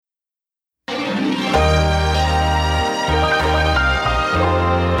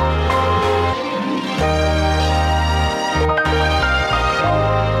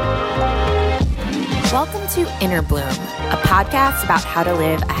to Inner Bloom, a podcast about how to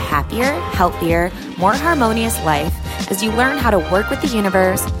live a happier, healthier, more harmonious life as you learn how to work with the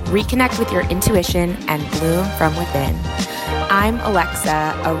universe, reconnect with your intuition, and bloom from within. I'm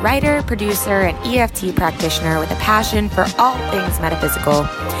Alexa, a writer, producer, and EFT practitioner with a passion for all things metaphysical.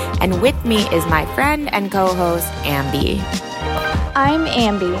 And with me is my friend and co-host, Ambi. I'm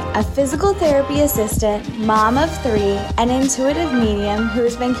Ambi, a physical therapy assistant, mom of 3, an intuitive medium who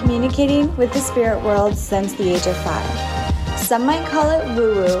has been communicating with the spirit world since the age of 5. Some might call it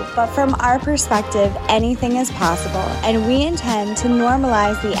woo-woo, but from our perspective, anything is possible, and we intend to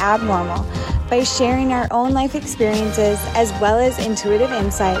normalize the abnormal by sharing our own life experiences as well as intuitive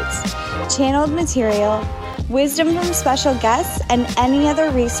insights, channeled material, wisdom from special guests, and any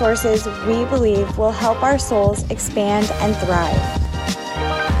other resources we believe will help our souls expand and thrive.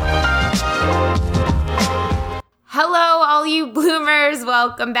 Hello, all you bloomers.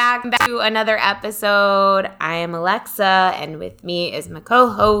 Welcome back to another episode. I am Alexa, and with me is my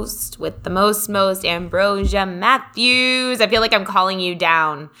co-host with the most, Ambrosia Matthews. I feel like I'm calling you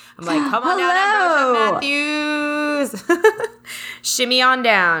down. I'm like, come on down, Ambrosia Matthews. Shimmy on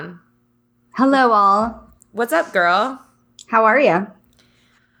down. Hello, all. What's up, girl? How are you?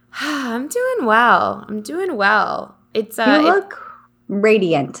 I'm doing well. It's you look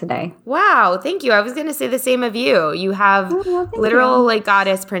radiant today. Wow, thank you. I was going to say the same of you. You have literal like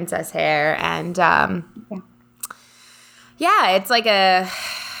goddess princess hair, and yeah, it's like I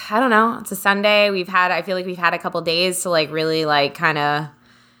don't know. It's a Sunday. I feel like we've had a couple days to like really like kind of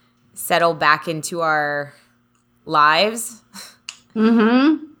settle back into our lives.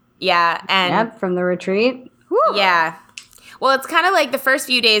 Mm-hmm. Yeah, and from the retreat. Woo. Yeah. Well, it's kind of like the first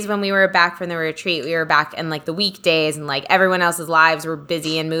few days when we were back from the retreat, we were back in like the weekdays and like everyone else's lives were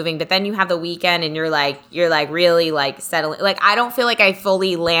busy and moving. But then you have the weekend and you're like really like settling. Like I don't feel like I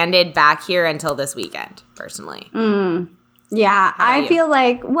fully landed back here until this weekend, personally. Yeah, I feel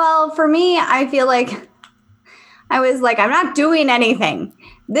like, well, for me, I feel like I was like, I'm not doing anything.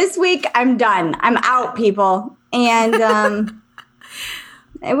 This week, I'm done. I'm out, people. And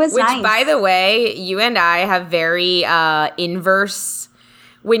it was nice. Which, by the way, you and I have very inverse.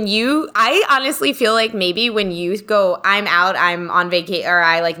 I honestly feel like maybe when you go, I'm out, I'm on vacation, or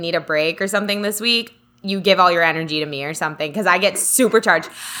I like need a break or something this week, you give all your energy to me or something because I get supercharged.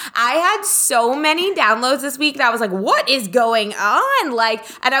 I had so many downloads this week that I was like, what is going on? Like,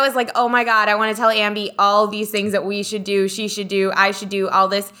 and I was like, oh my God, I want to tell Ambi all these things that we should do, she should do, I should do, all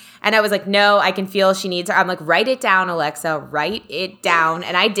this. And I was like, no, I can feel she needs her. I'm like, write it down, Alexa, write it down.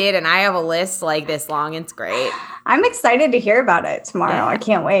 And I did, and I have a list like this long. It's great. I'm excited to hear about it tomorrow. Yeah. I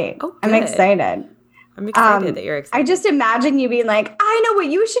can't wait. Oh, I'm excited. I'm excited that you're excited. I just imagine you being like, I know what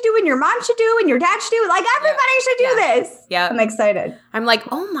you should do and your mom should do and your dad should do. Like, everybody should do this. Yeah. I'm excited. I'm like,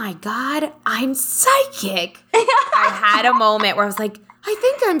 oh my God, I'm psychic. I had a moment where I was like, I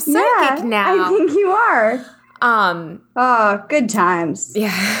think I'm psychic now. I think you are. Oh, good times.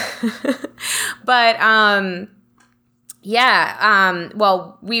 Yeah. But,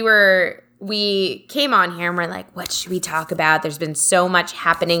 well, we came on here and we're like, what should we talk about? There's been so much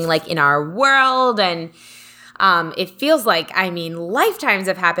happening like in our world, and it feels like, lifetimes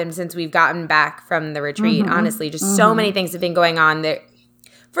have happened since we've gotten back from the retreat. Mm-hmm. Honestly, just so many things have been going on there.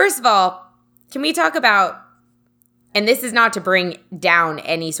 First of all, can we talk about, and this is not to bring down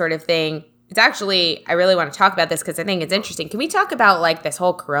any sort of thing. It's actually, I really want to talk about this because I think it's interesting. Can we talk about like this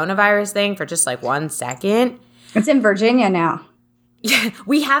whole coronavirus thing for just like 1 second? It's in Virginia now. Yeah,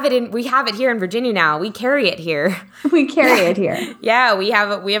 we have it here in Virginia now. We carry it here. We carry it here. Yeah, we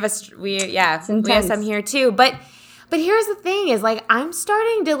have some here too. But here's the thing is like I'm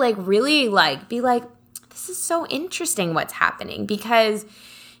starting to like really like be like, this is so interesting what's happening, because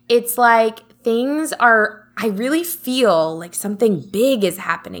it's like I really feel like something big is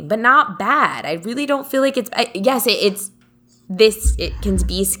happening, but not bad. I really don't feel like it can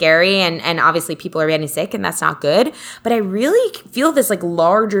be scary, and obviously people are getting sick, and that's not good. But I really feel this like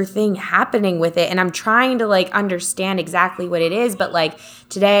larger thing happening with it, and I'm trying to like understand exactly what it is. But like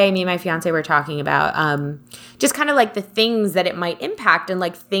today, me and my fiance were talking about just kind of like the things that it might impact and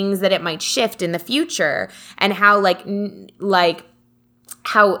like things that it might shift in the future, and how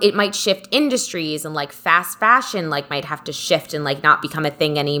how it might shift industries, and like fast fashion like might have to shift and like not become a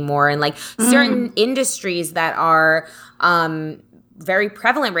thing anymore, and like certain industries that are very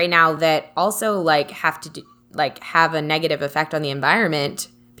prevalent right now that also like have to do, like have a negative effect on the environment,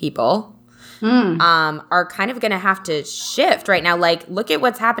 people. are kind of going to have to shift right now. Like, look at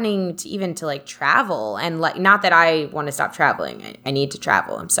what's happening to even to like travel, and like, not that I want to stop traveling. I need to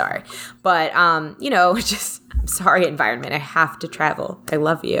travel. I'm sorry. But, you know, just, I'm sorry, environment. I have to travel. I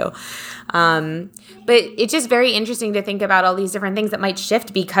love you. But it's just very interesting to think about all these different things that might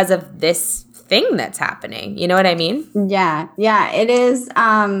shift because of this thing that's happening. You know what I mean? Yeah. Yeah, it is.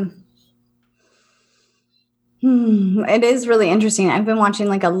 It is really interesting. I've been watching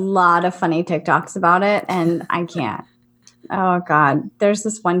like a lot of funny TikToks about it, and I can't. Oh, God. There's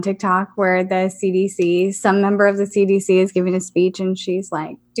this one TikTok where the CDC, some member of the CDC is giving a speech, and she's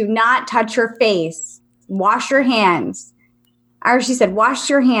like, do not touch your face. Wash your hands. Or she said, wash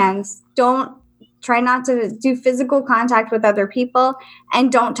your hands. Try not to do physical contact with other people,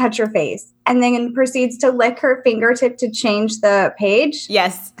 and don't touch your face. And then proceeds to lick her fingertip to change the page.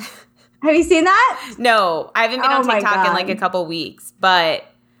 Yes. Have you seen that? No, I haven't been on TikTok in like a couple weeks, but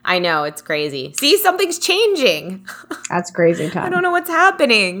I know it's crazy. See, something's changing. That's crazy, Todd. I don't know what's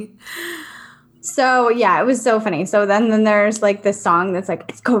happening. So, yeah, it was so funny. So then there's like this song that's like,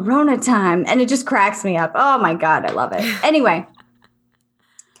 it's Corona time. And it just cracks me up. Oh, my God. I love it. Anyway.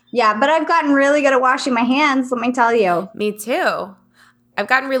 Yeah, but I've gotten really good at washing my hands, let me tell you. Me too. I've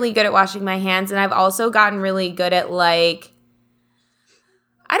gotten really good at washing my hands. And I've also gotten really good at like,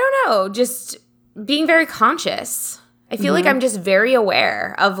 I don't know, just being very conscious. I feel like I'm just very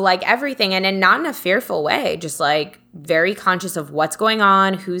aware of like everything, and not in a fearful way, just like very conscious of what's going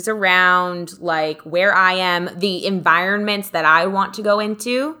on, who's around, like where I am, the environments that I want to go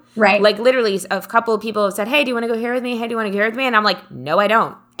into. Right. Like literally a couple of people have said, hey, do you want to go here with me? Hey, do you want to go here with me? And I'm like, no, I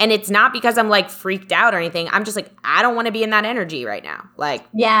don't. And it's not because I'm like freaked out or anything. I'm just like, I don't want to be in that energy right now.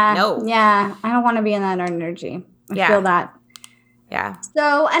 Like, no. Yeah. I don't want to be in that energy. I feel that. Yeah.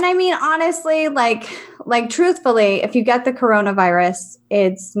 So, and I mean, honestly, like truthfully, if you get the coronavirus,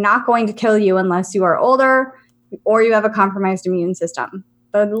 it's not going to kill you unless you are older or you have a compromised immune system.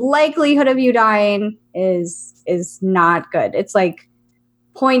 The likelihood of you dying is not good. It's like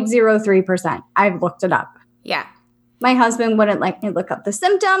 0.03%. I've looked it up. Yeah. My husband wouldn't let me look up the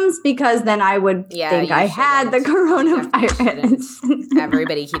symptoms because then I would think I had the coronavirus.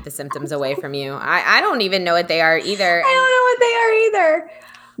 Everybody keep the symptoms away from you. I don't even know what they are either. I don't know what they are either.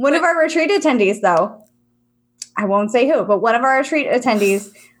 One of our retreat attendees, though, I won't say who, but one of our retreat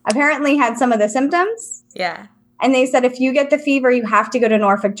attendees apparently had some of the symptoms. Yeah. And they said, if you get the fever, you have to go to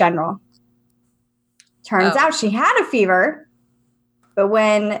Norfolk General. Turns out she had a fever. But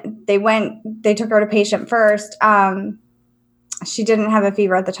when they took her to patient first. She didn't have a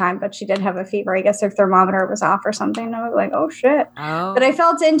fever at the time, but she did have a fever. I guess her thermometer was off or something. And I was like, oh, shit. Oh. But I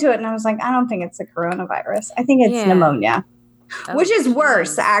felt into it, and I was like, I don't think it's the coronavirus. I think it's pneumonia, which is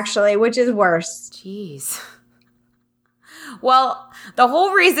worse, actually, which is worse. Jeez. Well, the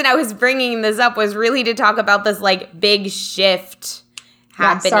whole reason I was bringing this up was really to talk about this, like, big shift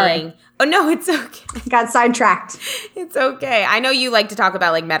happening. Yeah, oh, no, it's okay. Got sidetracked. It's okay. I know you like to talk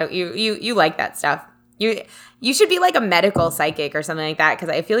about, like, medical. You like that stuff. You should be like a medical psychic or something like that, because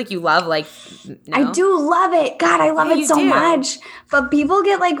I feel like you love, like, no? I do love it. God, I love it so much. But people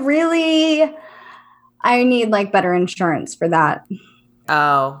get, like, really, I need, like, better insurance for that.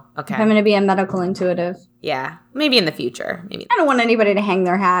 Oh, okay. If I'm going to be a medical intuitive. Yeah. Maybe in the future. Maybe. I don't want anybody to hang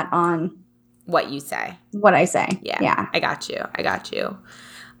their hat on what you say. What I say. Yeah. I got you.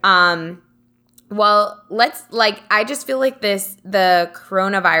 Well, I just feel like the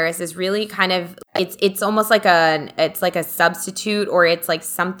coronavirus is really kind of, it's almost like a substitute, or it's like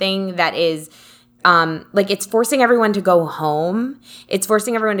something that is, like, it's forcing everyone to go home. It's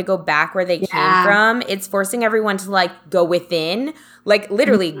forcing everyone to go back where they came from. It's forcing everyone to, like, go within, like,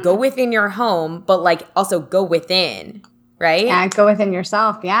 literally go within your home, but, like, also go within, right? Yeah, go within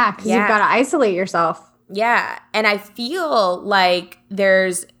yourself. Yeah, because you've got to isolate yourself. Yeah, and I feel like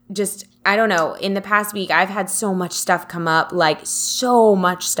there's just, I don't know, in the past week, I've had so much stuff come up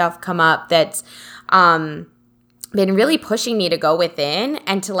that's been really pushing me to go within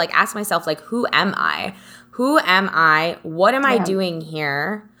and to, like, ask myself, like, who am I? What am I doing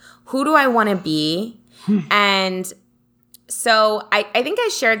here? Who do I want to be? And so I think I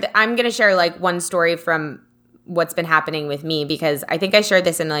shared I'm going to share, like, one story from what's been happening with me, because I think I shared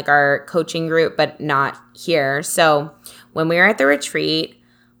this in, like, our coaching group, but not here. So when we were at the retreat,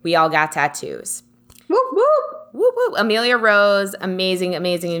 we all got tattoos. Whoop, whoop. Whoop, whoop. Amelia Rose, amazing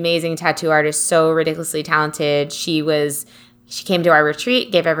tattoo artist, so ridiculously talented. She came to our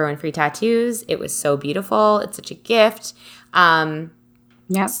retreat, gave everyone free tattoos. It was so beautiful. It's such a gift.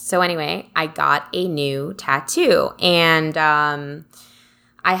 Yeah. So anyway, I got a new tattoo, and I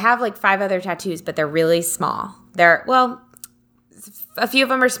have, like, 5 other tattoos, but they're really small. They're, well, a few of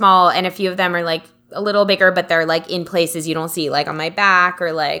them are small and a few of them are like a little bigger, but they're like in places you don't see, like on my back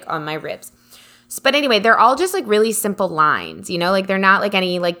or like on my ribs. But anyway, they're all just like really simple lines, you know, like they're not like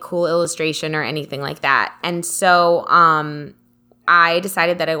any like cool illustration or anything like that. And so I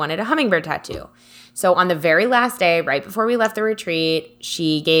decided that I wanted a hummingbird tattoo. So on the very last day, right before we left the retreat,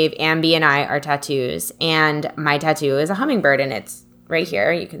 she gave Ambi and I our tattoos. And my tattoo is a hummingbird, and it's right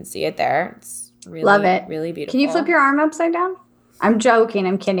here. You can see it there. It's really, love it. Really beautiful. Can you flip your arm upside down? I'm joking.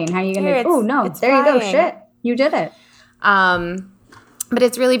 I'm kidding. How are you going to? Oh, no. There flying. You go. Shit. You did it. But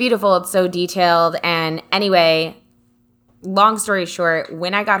it's really beautiful. It's so detailed. And anyway, long story short,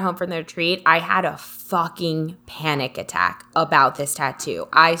 when I got home from the retreat, I had a fucking panic attack about this tattoo.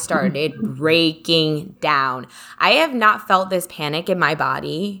 I started breaking down. I have not felt this panic in my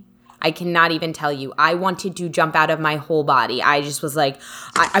body. I cannot even tell you. I wanted to jump out of my whole body. I just was like,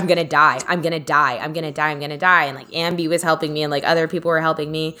 I'm going to die. I'm going to die. I'm going to die. I'm going to die. And like Ambi was helping me and like other people were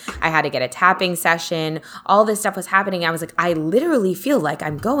helping me. I had to get a tapping session. All this stuff was happening. I was like, I literally feel like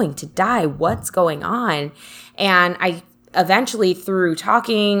I'm going to die. What's going on? And I eventually, through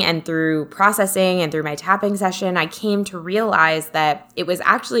talking and through processing and through my tapping session, I came to realize that it was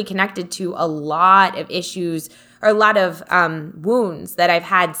actually connected to a lot of issues or a lot of wounds that I've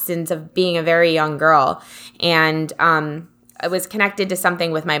had since of being a very young girl. And it was connected to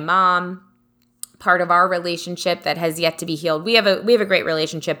something with my mom, part of our relationship that has yet to be healed. We have a great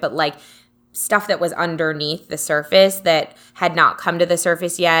relationship, but like stuff that was underneath the surface that had not come to the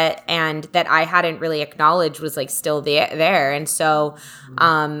surface yet and that I hadn't really acknowledged was like still there. And so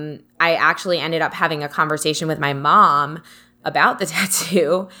I actually ended up having a conversation with my mom about the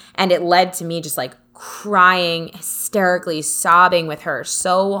tattoo, and it led to me just like crying, hysterically sobbing with her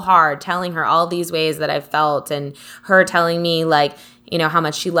so hard, telling her all these ways that I've felt, and her telling me like, you know, how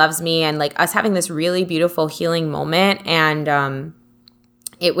much she loves me, and like us having this really beautiful healing moment. And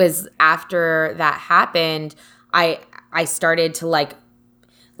it was after that happened, I started to like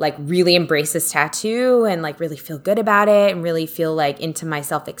really embrace this tattoo and like really feel good about it and really feel like into my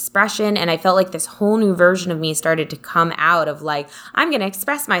self-expression. And I felt like this whole new version of me started to come out of like, I'm going to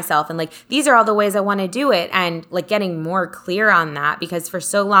express myself. And like, these are all the ways I want to do it. And like getting more clear on that, because for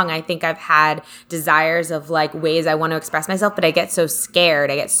so long, I think I've had desires of like ways I want to express myself, but I get so scared.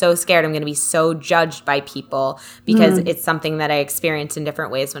 I'm going to be so judged by people because it's something that I experienced in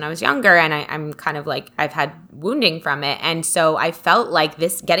different ways when I was younger. And I'm kind of like, I've had wounding from it. And so I felt like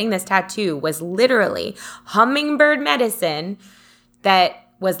getting this tattoo was literally hummingbird medicine that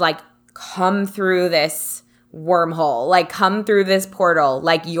was like, come through this wormhole, like come through this portal,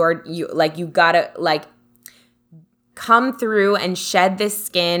 like you gotta like come through and shed this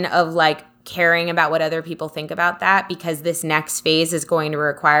skin of like caring about what other people think about that, because this next phase is going to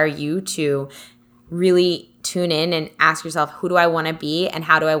require you to really tune in and ask yourself, who do I want to be and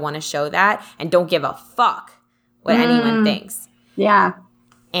how do I want to show that? And don't give a fuck what anyone thinks. Yeah.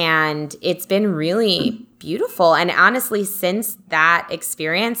 And it's been really beautiful. And honestly, since that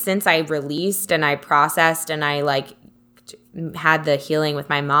experience, since I released and I processed and I like had the healing with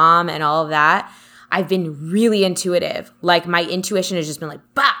my mom and all of that, I've been really intuitive. Like my intuition has just been like,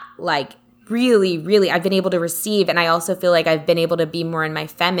 bah, like really, really, I've been able to receive. And I also feel like I've been able to be more in my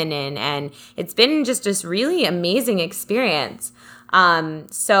feminine. And it's been just this really amazing experience.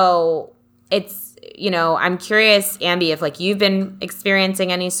 So it's, you know, I'm curious, Ambi, if like you've been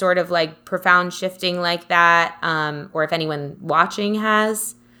experiencing any sort of like profound shifting like that, or if anyone watching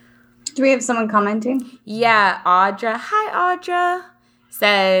has. Do we have someone commenting? Yeah, Audra. Hi, Audra.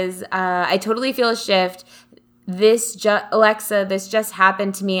 Says, I totally feel a shift. Alexa, this just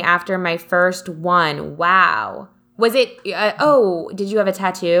happened to me after my first one. Wow. Was it, did you have a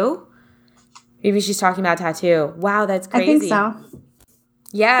tattoo? Maybe she's talking about tattoo. Wow, that's crazy. I think so.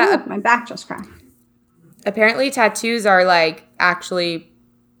 Yeah. Ooh, my back just cracked. Apparently tattoos are like actually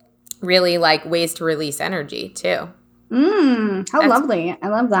really like ways to release energy too. How lovely. I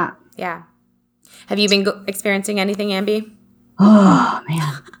love that. Yeah. Have you been experiencing anything, Ambi? Oh,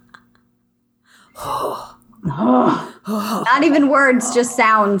 man. Not even words, just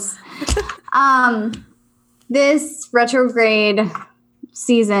sounds. This retrograde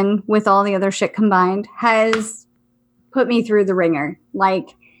season with all the other shit combined has put me through the ringer. Like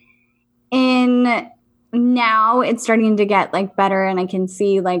now it's starting to get like better, and I can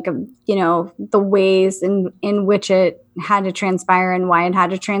see like, you know, the ways in which it had to transpire and why it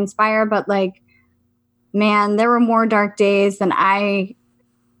had to transpire. But like, man, there were more dark days than I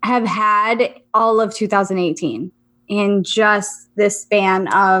have had all of 2018 in just this span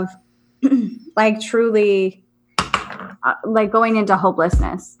of like truly like going into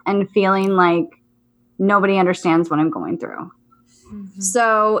hopelessness and feeling like nobody understands what I'm going through.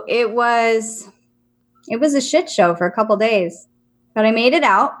 So it was a shit show for a couple days, but I made it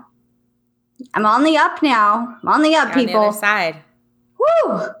out. I'm on the up now. I'm on the up, You're people. on the other side.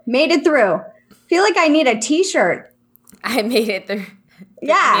 Woo! Made it through. Feel like I need a t-shirt. I made it through.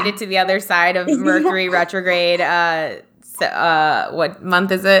 Yeah. I made it to the other side of Mercury retrograde. What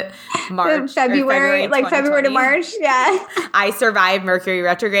month is it? March. February, like February to March. Yeah. I survived Mercury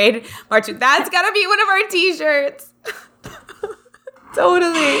retrograde. March. That's gotta be one of our t-shirts.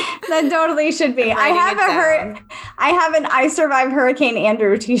 Totally. That totally should be. I have an I survived Hurricane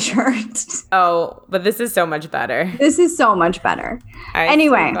Andrew t-shirt. Oh, but this is so much better. This is so much better.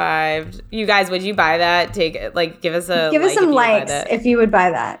 Anyway. Survived. You guys, would you buy that? Give us some likes if you would buy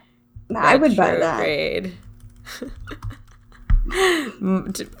that. I would buy that.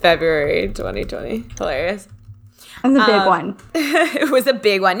 February 2020. Hilarious. That's a big one. It was a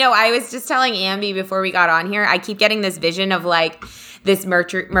big one. No, I was just telling Ambi before we got on here, I keep getting this vision of like this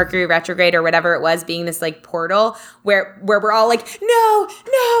Mercury retrograde or whatever it was being this like portal where we're all like, no,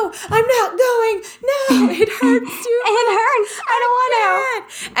 I'm not going. No, it hurts too. It hurts. I don't want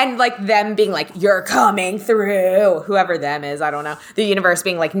to. And like them being like, you're coming through. Whoever them is, I don't know. The universe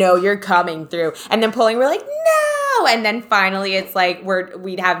being like, no, you're coming through. And then pulling, we're like, no. And then finally it's like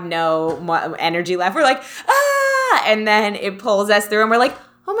we'd have no energy left. We're like, ah. And then it pulls us through and we're like,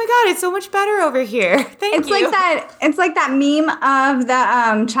 oh my God, it's so much better over here. Thank you. It's like that meme of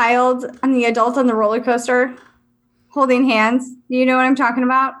the child and the adult on the roller coaster holding hands. You know what I'm talking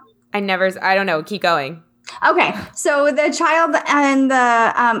about? I don't know. Keep going. Okay. So the child and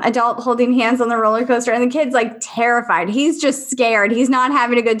the adult holding hands on the roller coaster, and the kid's like terrified. He's just scared. He's not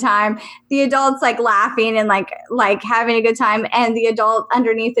having a good time. The adult's like laughing and like having a good time. And the adult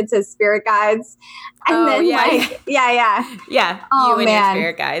underneath it says spirit guides. And Yeah. Oh, you and your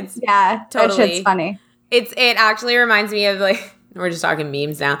spirit guides. Yeah. Totally. That shit's funny. It actually reminds me of like, we're just talking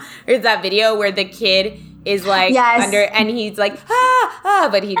memes now. There's that video where the kid is like under, and he's like,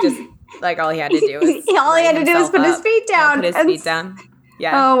 but he just, like all he had to do was put his feet down. Yeah, put his feet down.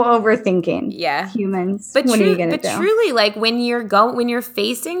 Yeah. Oh, overthinking. Yeah. Humans. But what are you gonna do? But truly, like when you're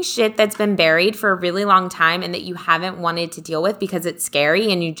facing shit that's been buried for a really long time and that you haven't wanted to deal with because it's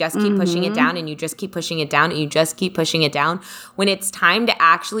scary and you just keep pushing it down and you just keep pushing it down and you just keep pushing it down. When it's time to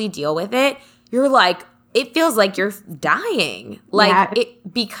actually deal with it, you're like, it feels like you're dying.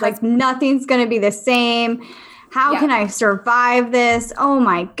 Because nothing's gonna be the same. How can I survive this? Oh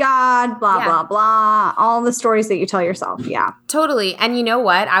my God, blah, blah, blah. All the stories that you tell yourself. Yeah. Totally. And you know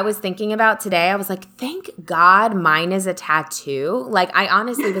what I was thinking about today? I was like, thank God mine is a tattoo. Like, I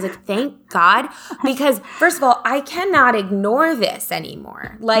honestly was like, thank God. Because first of all, I cannot ignore this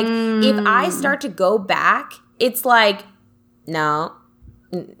anymore. Like, if I start to go back, it's like, no.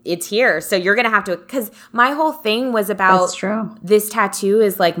 It's here. So you're going to have to, because my whole thing was about this tattoo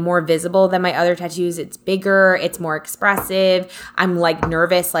is like more visible than my other tattoos. It's bigger. It's more expressive. I'm like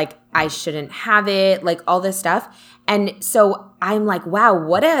nervous. Like I shouldn't have it, like all this stuff. And so I'm like, wow,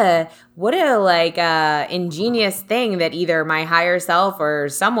 what a like ingenious thing that either my higher self or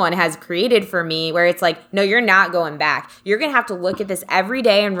someone has created for me where it's like, no, you're not going back. You're going to have to look at this every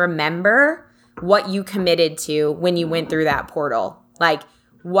day and remember what you committed to when you went through that portal. Like,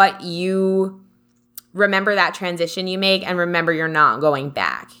 what you remember that transition you make and remember you're not going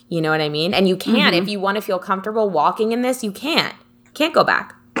back. You know what I mean? And you can't. If you want to feel comfortable walking in this, you can't go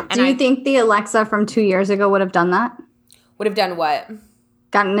back. Do you think the Alexa from 2 years ago would have done that? Would have done what?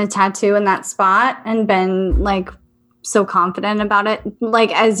 Gotten a tattoo in that spot and been like so confident about it,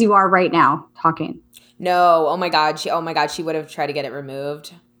 like as you are right now talking. No. Oh my God. She would have tried to get it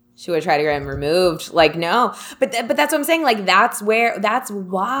removed. She would try to get him removed. Like, no. But that's what I'm saying. Like, that's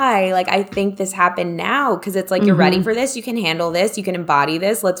why, like, I think this happened now. Because it's like, you're ready for this. You can handle this. You can embody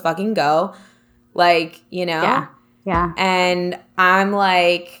this. Let's fucking go. Like, you know? Yeah. And I'm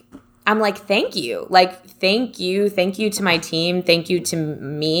like, thank you. Like, thank you to my team. Thank you to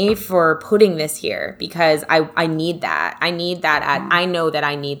me for putting this here. Because I need that. I know that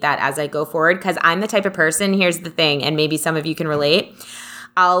I need that as I go forward. Because I'm the type of person, here's the thing, and maybe some of you can relate.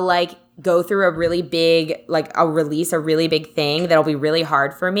 I'll like go through a really big, like I'll release a really big thing that'll be really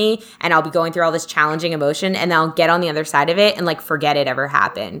hard for me. And I'll be going through all this challenging emotion and I'll get on the other side of it and like forget it ever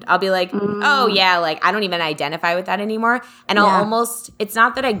happened. I'll be like, oh yeah, like I don't even identify with that anymore. And I'll almost, it's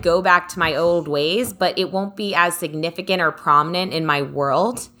not that I go back to my old ways, but it won't be as significant or prominent in my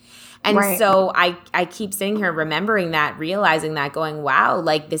world. And so I keep sitting here remembering that, realizing that, going, wow,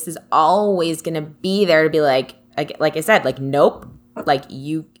 like this is always going to be there to be like I said, like, nope. Like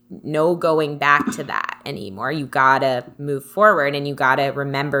no going back to that anymore. You gotta move forward and you gotta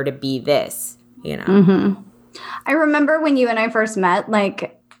remember to be this, you know? I remember when you and I first met,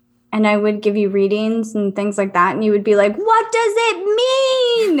 and I would give you readings and things like that, and you would be like, "What does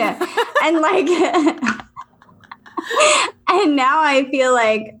it mean?" And and now I feel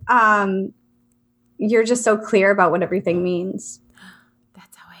like you're just so clear about what everything means.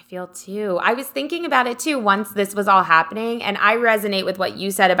 That's how I feel too. I was thinking about it too once this was all happening, and I resonate with what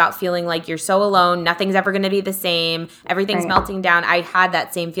you said about feeling like you're so alone. Nothing's ever going to be the same. Everything's melting down. I had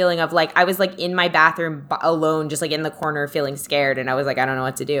that same feeling of like I was like in my bathroom alone, just like in the corner feeling scared, and I was like, I don't know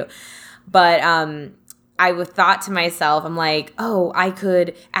what to do. But I thought to myself, I'm like, oh, I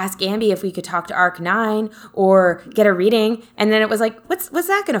could ask Ambi if we could talk to Arc 9 or get a reading. And then it was like, what's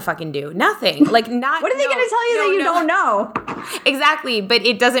that going to fucking do? Nothing. Like not. What are they going to tell you that you don't know? Exactly. But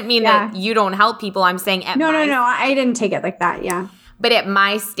it doesn't mean that you don't help people. I'm saying No. I didn't take it like that. Yeah. But at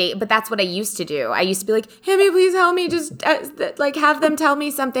my state, but that's what I used to do. I used to be like, Ambi, please help me. Just like have them tell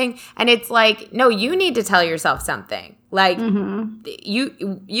me something. And it's like, no, you need to tell yourself something. Like you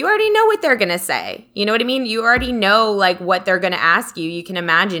already know what they're going to say. You know what I mean? You already know like what they're going to ask you. You can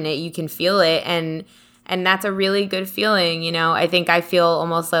imagine it. You can feel it. And that's a really good feeling. You know, I think I feel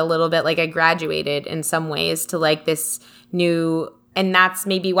almost a little bit like I graduated in some ways to like this new. And that's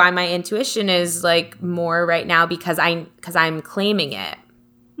maybe why my intuition is like more right now because I'm claiming it.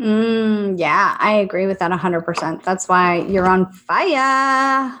 Yeah, I agree with that 100%. That's why you're on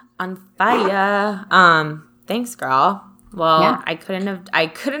fire. On fire. Thanks, girl. Well, yeah. I couldn't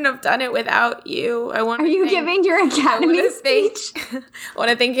have done it without you. Are you giving your academy speech? I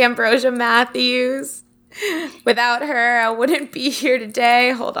want to thank Ambrosia Matthews. Without her, I wouldn't be here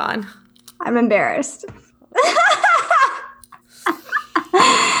today. Hold on. I'm embarrassed.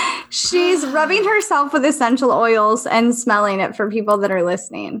 She's rubbing herself with essential oils and smelling it for people that are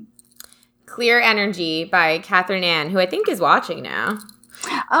listening. Clear Energy by Catherine Ann, who I think is watching now.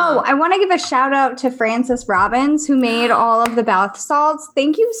 Oh, I want to give a shout out to Frances Robbins, who made all of the bath salts.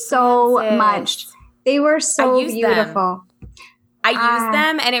 Thank you so much. They were so beautiful. I used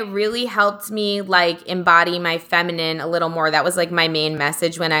them and it really helped me like embody my feminine a little more. That was like my main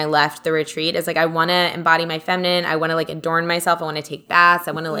message when I left the retreat is like, I want to embody my feminine. I want to like adorn myself. I want to take baths.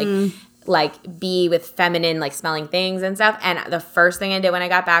 I want to like be with feminine, like smelling things and stuff. And the first thing I did when I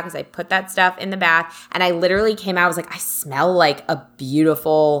got back was I put that stuff in the bath and I literally came out, I was like, I smell like a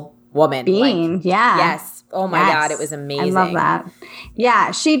beautiful woman. Being, like, yeah. Yes. Oh my God. It was amazing. I love that. Yeah.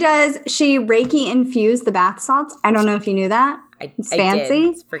 She Reiki infused the bath salts. I don't know if you knew that. It's fancy.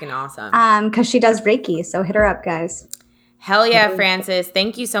 It's freaking awesome. Because she does Reiki. So hit her up, guys. Hell yeah, Frances.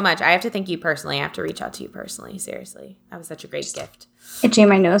 Thank you so much. I have to thank you personally. I have to reach out to you personally. Seriously. That was such a great gift. Itching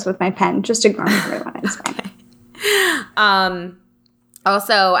my nose with my pen. Just ignore me, everyone. It's fine.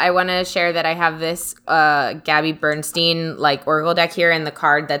 Also, I want to share that I have this Gabby Bernstein like Oracle deck here, and the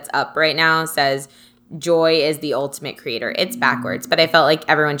card that's up right now says, "Joy is the ultimate creator." It's backwards, but I felt like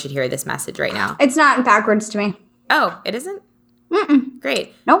everyone should hear this message right now. It's not backwards to me. Oh, it isn't? Mm-mm.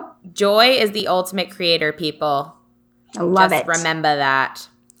 Great. Nope. Joy is the ultimate creator, people. I love it. Remember that.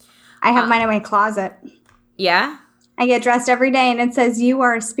 I have mine in my closet. Yeah? I get dressed every day and it says, "You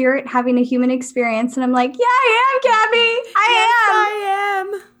are a spirit having a human experience." And I'm like, yeah, I am, Gabby. I am.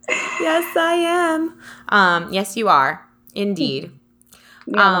 Yes, I am. Yes, you are. Indeed.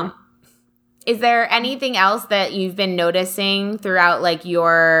 Yeah. Is there anything else that you've been noticing throughout like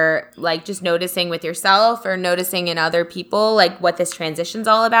your like just noticing with yourself or noticing in other people like what this transition's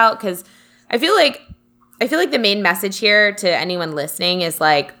all about? Because I feel like the main message here to anyone listening is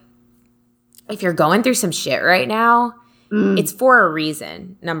like if you're going through some shit right now, it's for a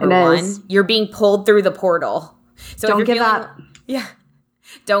reason. Number one, you're being pulled through the portal. So don't give up. Yeah.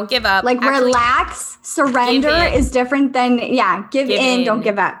 Don't give up. Like relax, surrender is different than give in, don't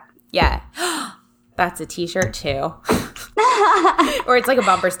give up. Yeah. That's a t-shirt too. Or it's like a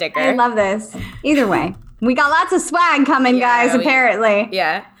bumper sticker. I love this. Either way. We got lots of swag coming, guys, apparently.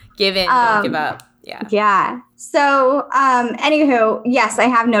 Yeah. Give in, don't give up. Yeah. Yeah. So, anywho, yes, I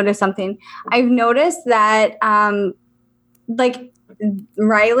have noticed something. I've noticed that, like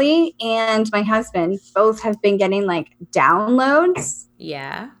Riley and my husband both have been getting like downloads.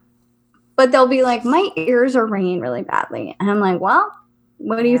 Yeah. But they'll be like, my ears are ringing really badly. And I'm like, well,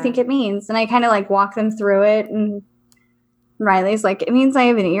 what do you think it means? And I kind of like walk them through it. And Riley's like, it means I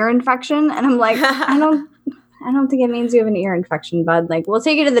have an ear infection. And I'm like, I don't think it means you have an ear infection, bud. Like, we'll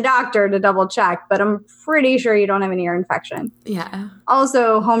take you to the doctor to double check, but I'm pretty sure you don't have an ear infection. Yeah.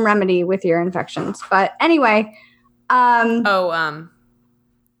 Also, home remedy with ear infections. But anyway.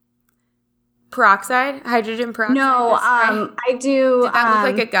 Peroxide? Hydrogen peroxide? No, I do. Did that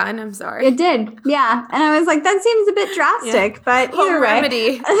look like a gun? I'm sorry. It did, yeah. And I was like, that seems a bit drastic, but either way.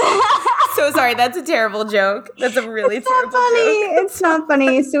 Remedy. So sorry, that's a terrible joke. That's a really terrible joke. It's not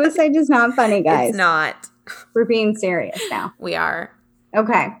funny. Suicide is not funny, guys. It's not. We're being serious now. We are.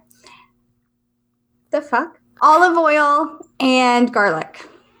 Okay. The fuck? Olive oil and garlic.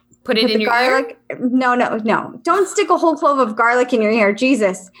 Put it in your garlic. ear? No. Don't stick a whole clove of garlic in your ear.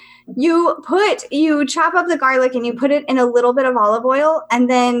 Jesus. You chop up the garlic and you put it in a little bit of olive oil and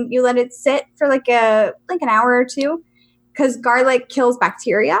then you let it sit for like an hour or two because garlic kills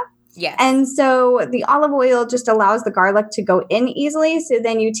bacteria. Yes. And so the olive oil just allows the garlic to go in easily. So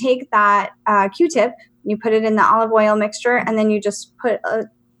then you take that Q-tip, you put it in the olive oil mixture, and then you just put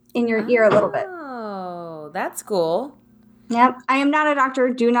in your ear a little bit. Oh, that's cool. Yep. I am not a doctor.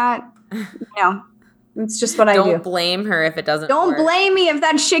 Do not, it's just what I do. Don't blame her if it doesn't Don't work. blame me if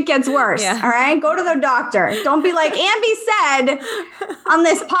that shit gets worse. Yeah. All right? Go to the doctor. Don't be like, Amby said on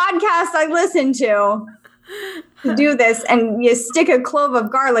this podcast I listened to do this, and you stick a clove of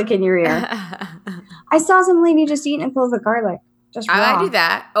garlic in your ear. I saw some lady just eating a clove of garlic. Just raw. I do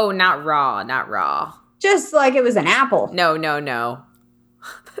that. Oh, not raw. Just like it was an apple. No.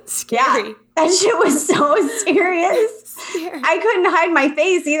 That's scary. Yeah. That shit was so serious. Scary. I couldn't hide my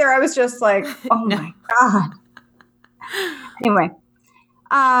face either. I was just like, oh my God. Anyway.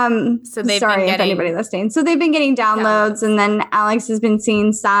 So they've sorry been if anybody listening. So they've been getting downloads, and then Alex has been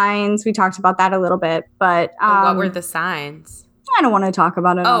seeing signs. We talked about that a little bit, but what were the signs? I don't want to talk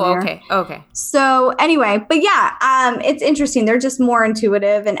about it. Oh, on air. okay. So anyway, but yeah, it's interesting. They're just more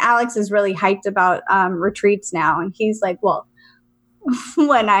intuitive, and Alex is really hyped about retreats now, and he's like, well,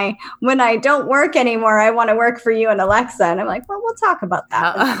 when I don't work anymore, I want to work for you and Alexa. And I'm like, well, we'll talk about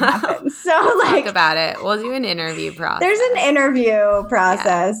that when that happens. So like, talk about it. We'll do an interview process. There's an interview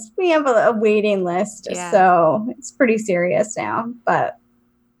process. Yeah. We have a waiting list. Yeah. So it's pretty serious now, but.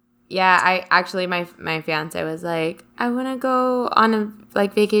 Yeah, I actually, my fiance was like, I want to go on a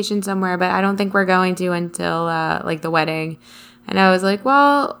vacation somewhere, but I don't think we're going to until the wedding. And I was like,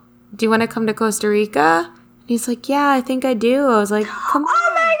 well, do you want to come to Costa Rica? He's like, yeah, I think I do. I was like, come on.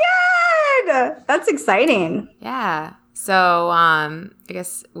 Oh my God. That's exciting. Yeah. So I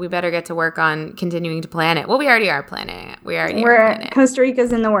guess we better get to work on continuing to plan it. Well, we already are planning it. Costa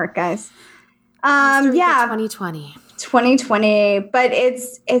Rica's in the work, guys. Costa Rica yeah. 2020. But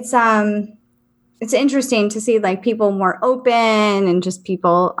it's interesting to see like people more open and just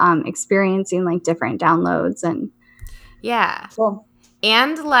people experiencing like different downloads and yeah. Cool.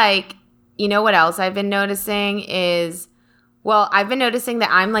 And like, you know what else I've been noticing is, well, I've been noticing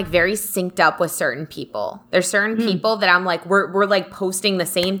that I'm like very synced up with certain people. There's certain people that I'm like, we're like posting the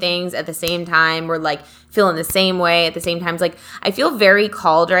same things at the same time. We're like feeling the same way at the same time. It's like, I feel very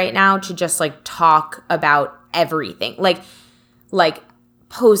called right now to just like talk about everything. Like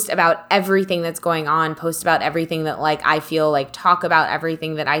post about everything that's going on, post about everything that like I feel, like talk about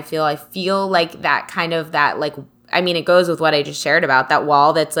everything that I feel like that kind of that like, I mean, it goes with what I just shared about that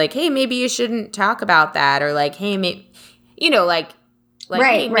wall that's like, hey, maybe you shouldn't talk about that. Or like, hey, maybe, right,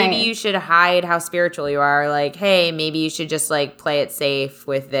 hey, maybe you should hide how spiritual you are. Like, hey, maybe you should just like play it safe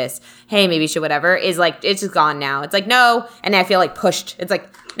with this. Hey, maybe you should whatever. Is like, it's just gone now. It's like, no. And I feel like pushed. It's like,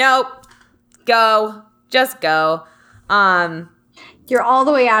 no, go, just go. You're all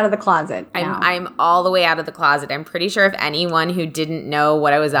the way out of the closet now. I'm all the way out of the closet. I'm pretty sure if anyone who didn't know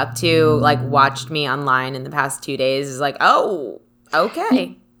what I was up to, like watched me online in the past 2 days is like, oh,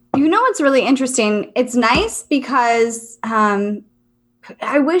 okay. You know what's really interesting? It's nice because I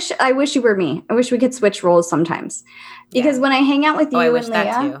wish you were me. I wish we could switch roles sometimes. Because when I hang out with you and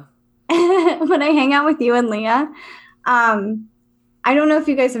Leah, when I hang out with you and Leah, I don't know if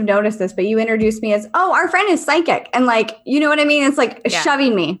you guys have noticed this, but you introduced me as, oh, our friend is psychic. And like, you know what I mean? It's like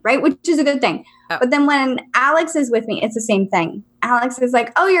shoving me, right? Which is a good thing. Oh. But then when Alex is with me, it's the same thing. Alex is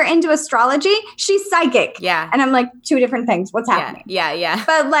like, oh, you're into astrology? She's psychic. Yeah. And I'm like, two different things. What's happening? Yeah.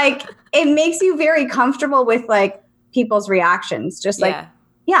 But like, it makes you very comfortable with like people's reactions. Just like,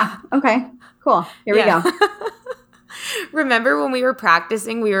 yeah okay, cool. Here we go. Remember when we were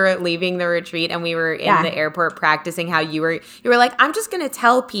practicing, we were leaving the retreat and we were in the airport practicing how you were like, I'm just going to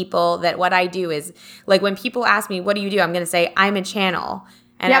tell people that what I do is like, when people ask me, what do you do? I'm going to say, I'm a channel.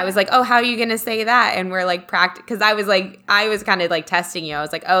 And I was like, oh, how are you going to say that? And we're like, because I was kind of like testing you. I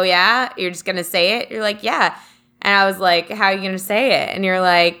was like, oh yeah, you're just going to say it? You're like, yeah. And I was like, how are you going to say it? And you're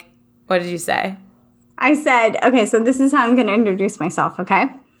like, what did you say? I said, okay, so this is how I'm going to introduce myself. Okay.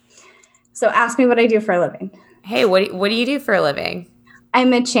 So ask me what I do for a living. Hey, what do you do for a living?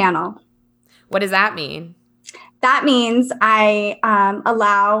 I'm a channel. What does that mean? that means I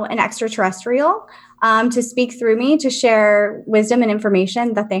allow an extraterrestrial to speak through me to share wisdom and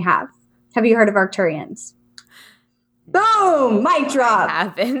information that they have. Have you heard of Arcturians? Boom! Mic drop. I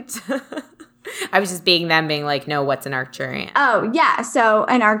haven't. I was just being like, no, what's an Arcturian? Oh, yeah. So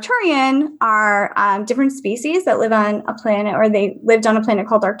an Arcturian are different species that live on a planet, or they lived on a planet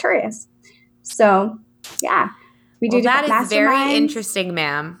called Arcturus. So, yeah. We do that different is very masterminds. interesting,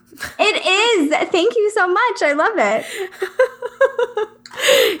 ma'am. It is. Thank you so much. I love it.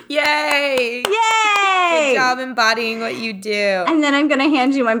 Yay! Yay! Good job embodying what you do. And then I'm going to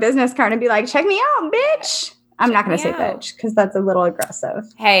hand you my business card and be like, check me out, bitch. I'm not going to say bitch because that's a little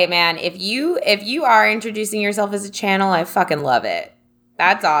aggressive. Hey, man, if you are introducing yourself as a channel, I fucking love it.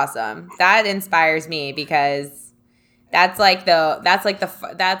 That's awesome. That inspires me because that's like as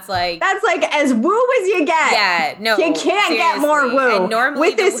woo as you get. Yeah, no, you can't get more woo. And normally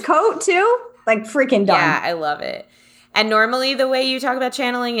with this coat too, like freaking dumb. Yeah, I love it. And normally the way you talk about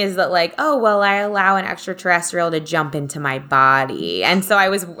channeling is that like, oh, well, I allow an extraterrestrial to jump into my body. And so I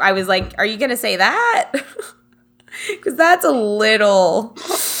was like, are you going to say that? Because that's a little...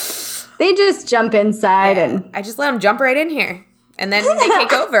 They just jump inside and... I just let them jump right in here. And then they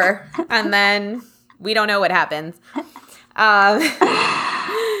take over. And then we don't know what happens.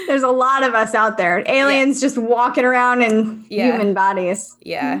 There's a lot of us out there. Aliens just walking around in human bodies.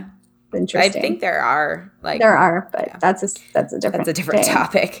 Yeah. Interesting. I think there are. There are, but that's a different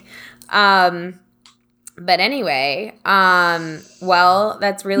topic. But anyway, well,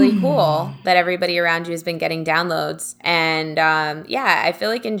 that's really cool that everybody around you has been getting downloads. And I feel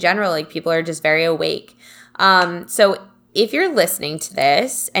like in general, like people are just very awake. So if you're listening to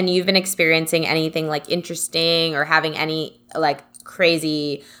this and you've been experiencing anything like interesting or having any like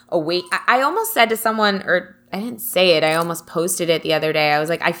crazy awake, I almost said to someone, or I didn't say it, I almost posted it the other day. I was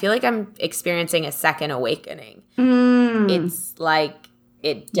like, I feel like I'm experiencing a second awakening. It's like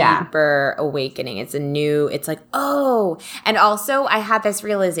deeper awakening. It's like, oh. And also I had this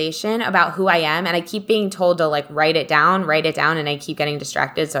realization about who I am, and I keep being told to like write it down, and I keep getting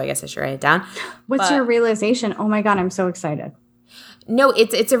distracted, so I guess I should write it down. What's your realization? Oh my God, I'm so excited. No,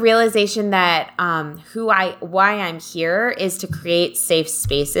 it's a realization that why I'm here is to create safe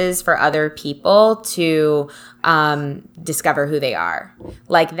spaces for other people to discover who they are.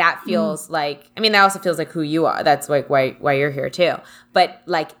 Like that feels like, I mean, that also feels like who you are. That's like why you're here too. But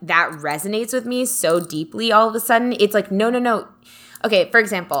like that resonates with me so deeply all of a sudden. It's like, no. Okay, for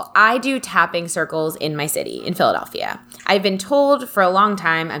example, I do tapping circles in my city, in Philadelphia. I've been told for a long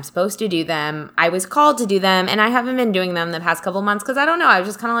time I'm supposed to do them. I was called to do them, and I haven't been doing them the past couple months because I don't know. I was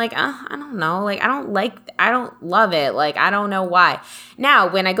just kind of like, I don't know. Like, I don't love it. Like, I don't know why. Now,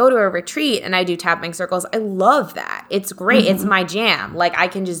 when I go to a retreat and I do tapping circles, I love that. It's great. It's my jam. Like, I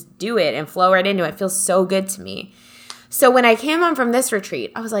can just do it and flow right into it. It feels so good to me. So when I came home from this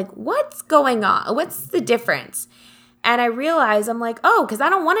retreat, I was like, what's going on? What's the difference? And I realized I'm like, oh, because I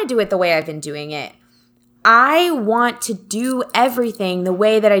don't want to do it the way I've been doing it. I want to do everything the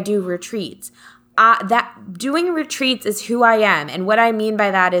way that I do retreats. That doing retreats is who I am. And what I mean by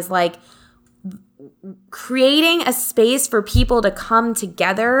that is like creating a space for people to come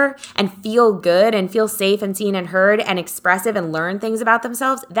together and feel good and feel safe and seen and heard and expressive and learn things about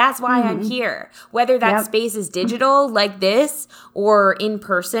themselves. That's why I'm here. Whether that space is digital like this or in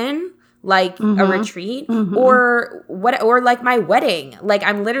person, like a retreat, or like my wedding. Like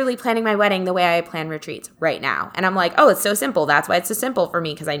I'm literally planning my wedding the way I plan retreats right now. And I'm like, oh, it's so simple. That's why it's so simple for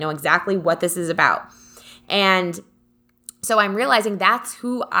me, because I know exactly what this is about. And so I'm realizing that's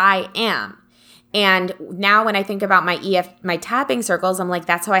who I am. And now when I think about my tapping circles, I'm like,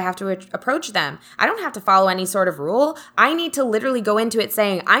 that's how I have to approach them. I don't have to follow any sort of rule. I need to literally go into it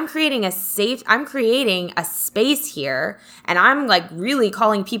saying, I'm creating a space here. And I'm like really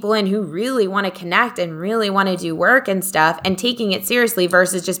calling people in who really want to connect and really want to do work and stuff and taking it seriously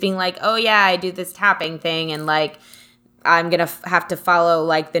versus just being like, oh yeah, I do this tapping thing and like, I'm going to have to follow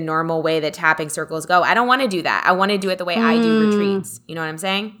like the normal way that tapping circles go. I don't want to do that. I want to do it the way I do retreats. You know what I'm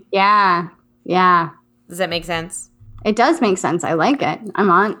saying? Yeah. Yeah. Does that make sense? It does make sense. I like it. I'm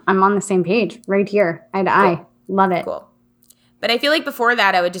on the same page right here. Eye to eye. Love it. Cool. But I feel like before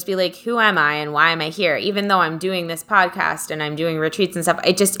that, I would just be like, who am I and why am I here? Even though I'm doing this podcast and I'm doing retreats and stuff,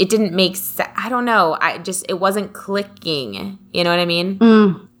 it didn't make sense. I don't know. It wasn't clicking. You know what I mean?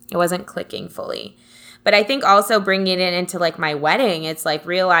 It wasn't clicking fully. But I think also bringing it into like my wedding, it's like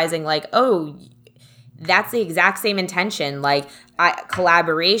realizing like, oh, that's the exact same intention. Like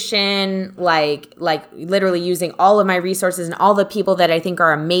collaboration, like literally using all of my resources and all the people that I think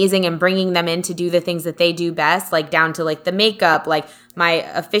are amazing and bringing them in to do the things that they do best, like down to like the makeup, like my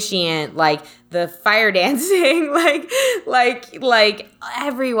officiant, like the fire dancing, like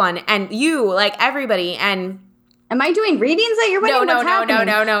everyone and you, like everybody. And am I doing readings at your wedding? No. Oh,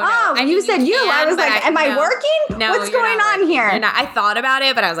 I you mean, said you. I was like, am I working? No, what's going on here? I thought about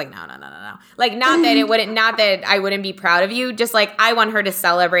it, but I was like, no. Like, not that I wouldn't be proud of you. Just like, I want her to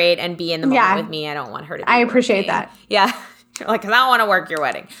celebrate and be in the moment with me. I don't want her to be I appreciate working. that. Yeah. Like, because I don't want to work your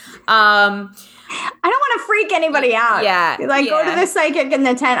wedding. I don't want to freak anybody out. Yeah. Like, go to the psychic in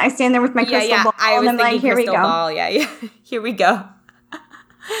the tent. I stand there with my crystal ball. I was and I'm like, here we go. Ball. Yeah. Here we go.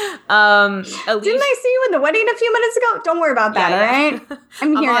 Didn't I see you in the wedding a few minutes ago? Don't worry about that, all right?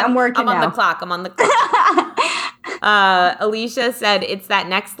 I'm here. I'm working now. I'm on the clock. Alicia said, it's that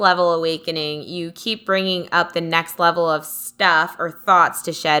next level awakening. You keep bringing up the next level of stuff or thoughts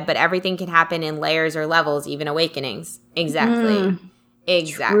to shed, but everything can happen in layers or levels, even awakenings. Exactly.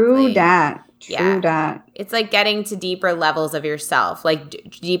 True that. It's like getting to deeper levels of yourself, like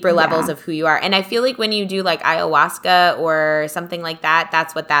deeper levels of who you are. And I feel like when you do like ayahuasca or something like that,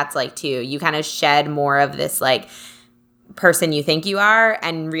 that's what that's like too. You kind of shed more of this like person you think you are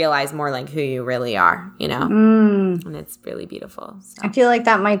and realize more like who you really are, you know? And it's really beautiful. So. I feel like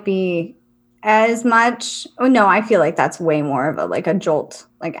that might be as much. Oh, no, I feel like that's way more of a jolt,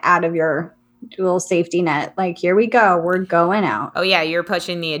 like out of your little safety net. Like, here we go. We're going out. Oh, yeah. You're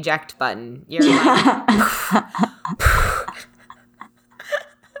pushing the eject button. You're like, hands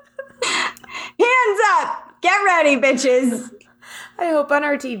up. Get ready, bitches. I hope on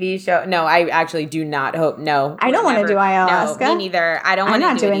our TV show. No, I actually do not hope. No. I don't want to do ayahuasca. No, me neither. I don't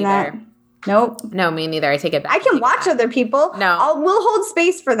want to do it either. That. Nope. No, me neither. I take it back. I can watch other people. No. We'll hold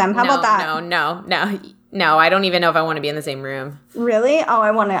space for them. How about that? No, I don't even know if I want to be in the same room. Really? Oh,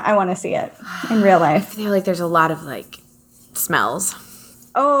 I want to see it in real life. I feel like there's a lot of like smells.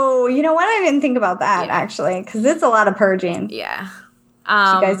 Oh, you know what? I didn't think about that actually, because it's a lot of purging. Yeah.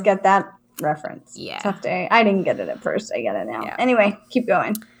 Did you guys get that reference? Yeah. Tough day. I didn't get it at first. I get it now. Yeah. Anyway, keep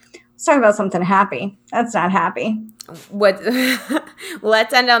going. Let's talk about something happy. That's not happy. What?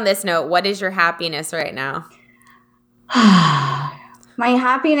 Let's end on this note. What is your happiness right now? My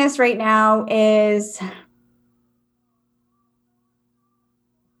happiness right now is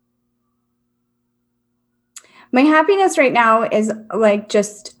like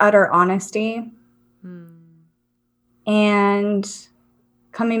just utter honesty and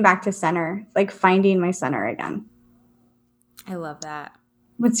coming back to center, like finding my center again. I love that.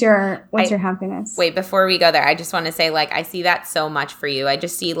 What's your happiness? Wait, before we go there, I just want to say, like, I see that so much for you. I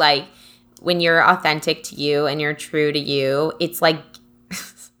just see, like, when you're authentic to you and you're true to you, it's like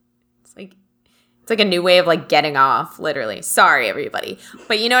it's like a new way of like getting off, literally. Sorry, everybody.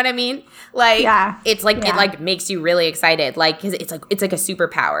 But you know what I mean? Like, it's like, it like makes you really excited. Like, cause it's like a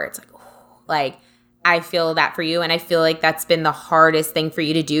superpower. It's like, like, I feel that for you. And I feel like that's been the hardest thing for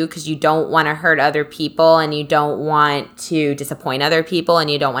you to do because you don't want to hurt other people and you don't want to disappoint other people and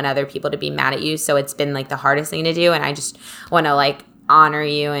you don't want other people to be mad at you. So it's been like the hardest thing to do. And I just want to like honor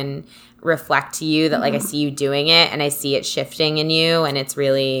you and reflect to you that like I see you doing it and I see it shifting in you and it's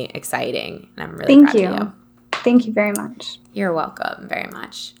really exciting. And I'm really proud of you. Thank you very much. You're welcome very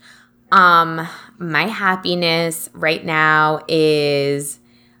much. My happiness right now is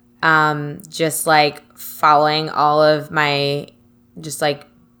just like following all of my, just like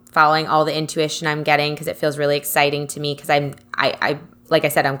following all the intuition I'm getting because it feels really exciting to me because I like I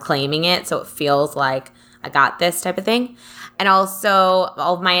said, I'm claiming it. So it feels like I got this type of thing. And also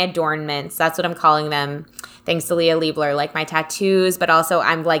all of my adornments, that's what I'm calling them. Thanks to Leah Liebler, like my tattoos, but also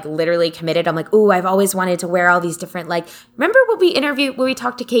I'm like literally committed. I'm like, ooh, I've always wanted to wear all these different, like, remember when we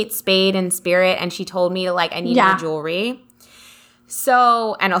talked to Kate Spade and Spirit and she told me to like, I need more jewelry.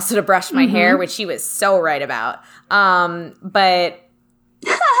 So, and also to brush my hair, which she was so right about. But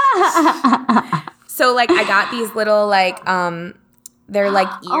so like I got these little like, they're like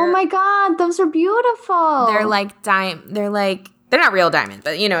oh my God, those are beautiful. They're like they're not real diamond,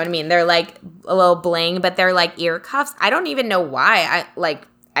 but you know what I mean? They're like a little bling, but they're like ear cuffs. I don't even know why.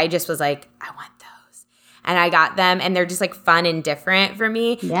 I just was like, I want those. And I got them and they're just like fun and different for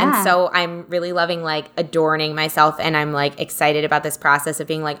me. Yeah. And so I'm really loving like adorning myself and I'm like excited about this process of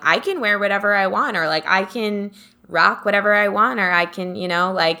being like, I can wear whatever I want or like I can rock whatever I want or I can, you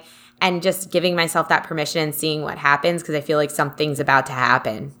know, like, and just giving myself that permission and seeing what happens because I feel like something's about to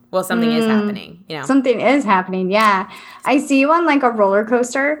happen. Well, something is happening, you know. Something is happening, yeah. I see you on like a roller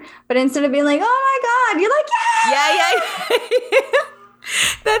coaster, but instead of being like, oh my God, you're like,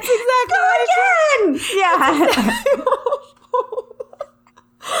 yeah. That's exactly what again. Yeah.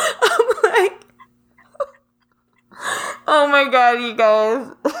 I'm like, oh my God, you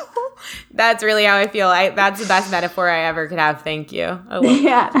guys. That's really how I feel. That's the best metaphor I ever could have. Thank you. I love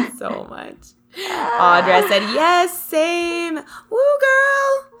that so much. Audra said, yes, same. Woo,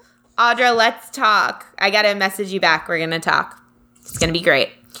 girl. Audra, let's talk. I got to message you back. We're going to talk. It's going to be great.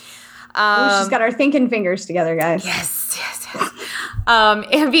 She's got our thinking fingers together, guys. Yes.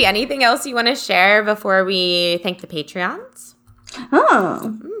 Ambi, anything else you want to share before we thank the Patreons?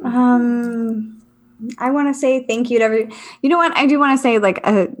 I want to say thank you to everybody. You know what? I do want to say like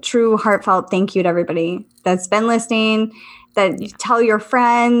a true heartfelt thank you to everybody that's been listening, that tell your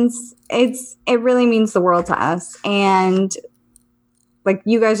friends. It really means the world to us. And like,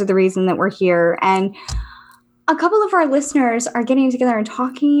 you guys are the reason that we're here. And a couple of our listeners are getting together and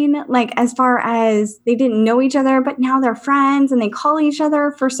talking, like, as far as they didn't know each other, but now they're friends and they call each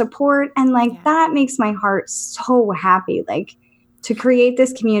other for support. And like, that makes my heart so happy. Like, to create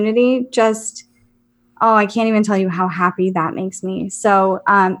this community, just, I can't even tell you how happy that makes me. So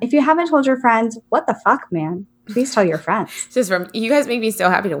if you haven't told your friends, what the fuck, man? Please tell your friends. You guys make me so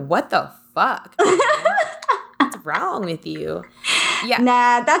happy to what the fuck? What's wrong with you? Yeah.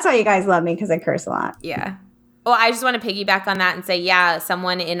 Nah, that's why you guys love me, because I curse a lot. Yeah. Well, I just want to piggyback on that and say,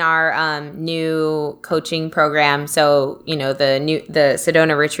 someone in our new coaching program. So, the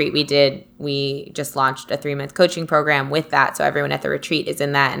Sedona retreat we just launched a 3-month coaching program with that. So everyone at the retreat is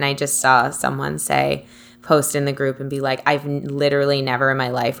in that. And I just saw someone post in the group and be like, I've literally never in my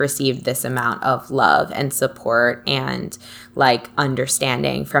life received this amount of love and support and like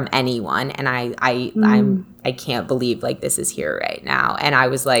understanding from anyone. And I can't believe like this is here right now. And I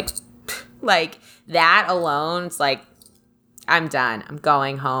was like that alone, it's like, I'm done. I'm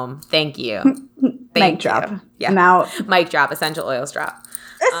going home. Thank you. Mic drop. Yeah. I'm out. Mic drop. Essential oils drop.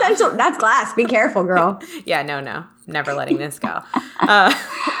 Essential. That's glass. Be careful, girl. Yeah, no. Never letting this go.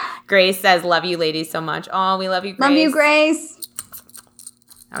 Grace says, love you ladies so much. Oh, we love you, Grace. Love you, Grace.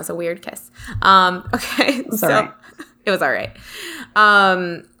 That was a weird kiss. Okay. It was all right. It was all right.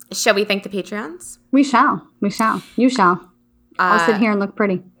 Shall we thank the Patreons? We shall. You shall. I'll sit here and look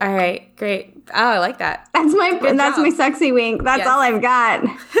pretty. All right, great. Oh, I like that. That's my sexy wink. That's all I've got.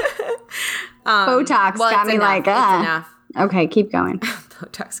 Botox got me enough. It's enough. Okay, keep going.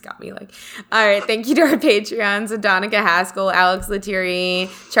 Botox got me like. All right, thank you to our Patreons: Adonica Haskell, Alex Lettieri,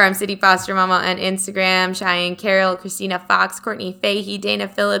 Charm City Foster Mama on Instagram, Cheyenne Carroll, Christina Fox, Courtney Fahey, Dana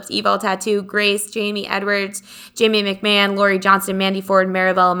Phillips, Evil Tattoo, Grace, Jamie Edwards, Jamie McMahon, Lori Johnson, Mandy Ford,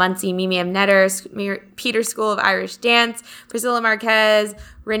 Maribel Muncie, Mimi M. Netter, Peter School of Irish Dance, Priscilla Marquez,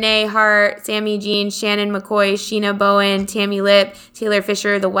 Renee Hart, Sammy Jean, Shannon McCoy, Sheena Bowen, Tammy Lip, Taylor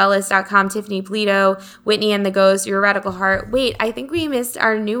Fisher, TheWellis.com, Tiffany Polito, Whitney and the Ghost, Your Radical Heart. Wait, I think we missed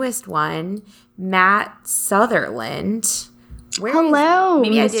our newest one, Matt Sutherland. Hello,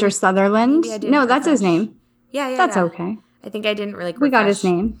 Mr. Sutherland. No, that's his name. Yeah. That's okay. I think I didn't really. We got his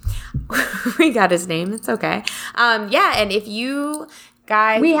name. We got his name. It's okay. And if you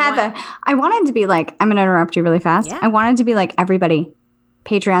guys, I wanted to be like, I'm going to interrupt you really fast. Yeah. I wanted to be like, everybody,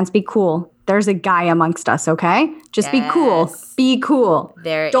 Patreons, be cool. There's a guy amongst us, okay? Just be cool. Be cool.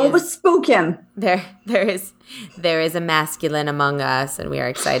 Don't spook him. There is a masculine among us, and we are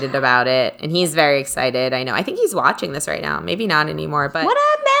excited about it. And he's very excited. I know. I think he's watching this right now. Maybe not anymore, but what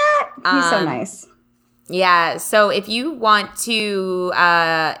up, Matt? He's so nice. Yeah. So if you want to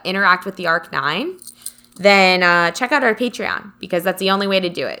interact with the Arc9, then check out our Patreon, because that's the only way to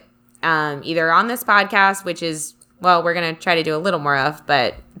do it. Either on this podcast, which is, well, we're going to try to do a little more of,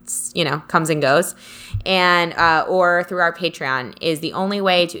 but it's, comes and goes. And, or through our Patreon is the only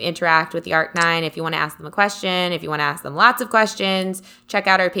way to interact with the Arc9. If you want to ask them a question, if you want to ask them lots of questions, check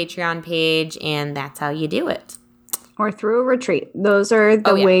out our Patreon page, and that's how you do it. Or through a retreat. Those are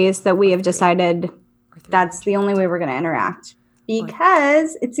the ways that we have decided that's the only way we're going to interact.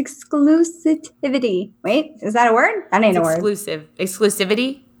 Because it's exclusivity. Wait, is that a word? That ain't a word.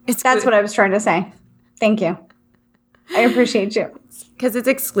 Exclusivity? That's what I was trying to say. Thank you. I appreciate you. Because it's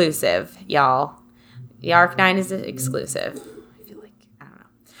exclusive, y'all. The Arc9 is exclusive. I feel like, I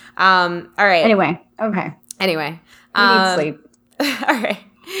don't know. All right. Anyway. Okay. Anyway. We need sleep. All right.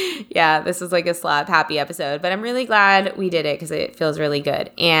 Yeah, this was like a slap happy episode, but I'm really glad we did it because it feels really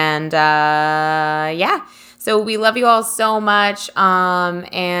good. And so we love you all so much.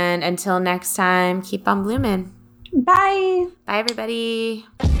 And until next time, keep on blooming. Bye. Bye, everybody.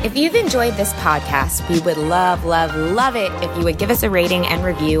 If you've enjoyed this podcast, we would love, love, love it if you would give us a rating and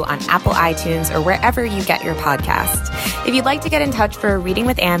review on Apple iTunes or wherever you get your podcast. If you'd like to get in touch for a reading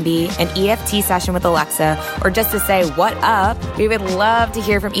with Ambi, an EFT session with Alexa, or just to say what up, we would love to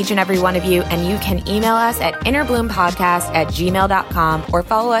hear from each and every one of you, and you can email us at innerbloom.podcast@gmail.com or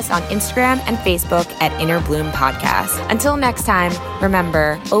follow us on Instagram and Facebook at Innerbloom Podcast. Until next time,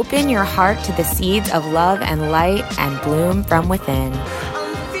 remember, open your heart to the seeds of love and light and bloom from within.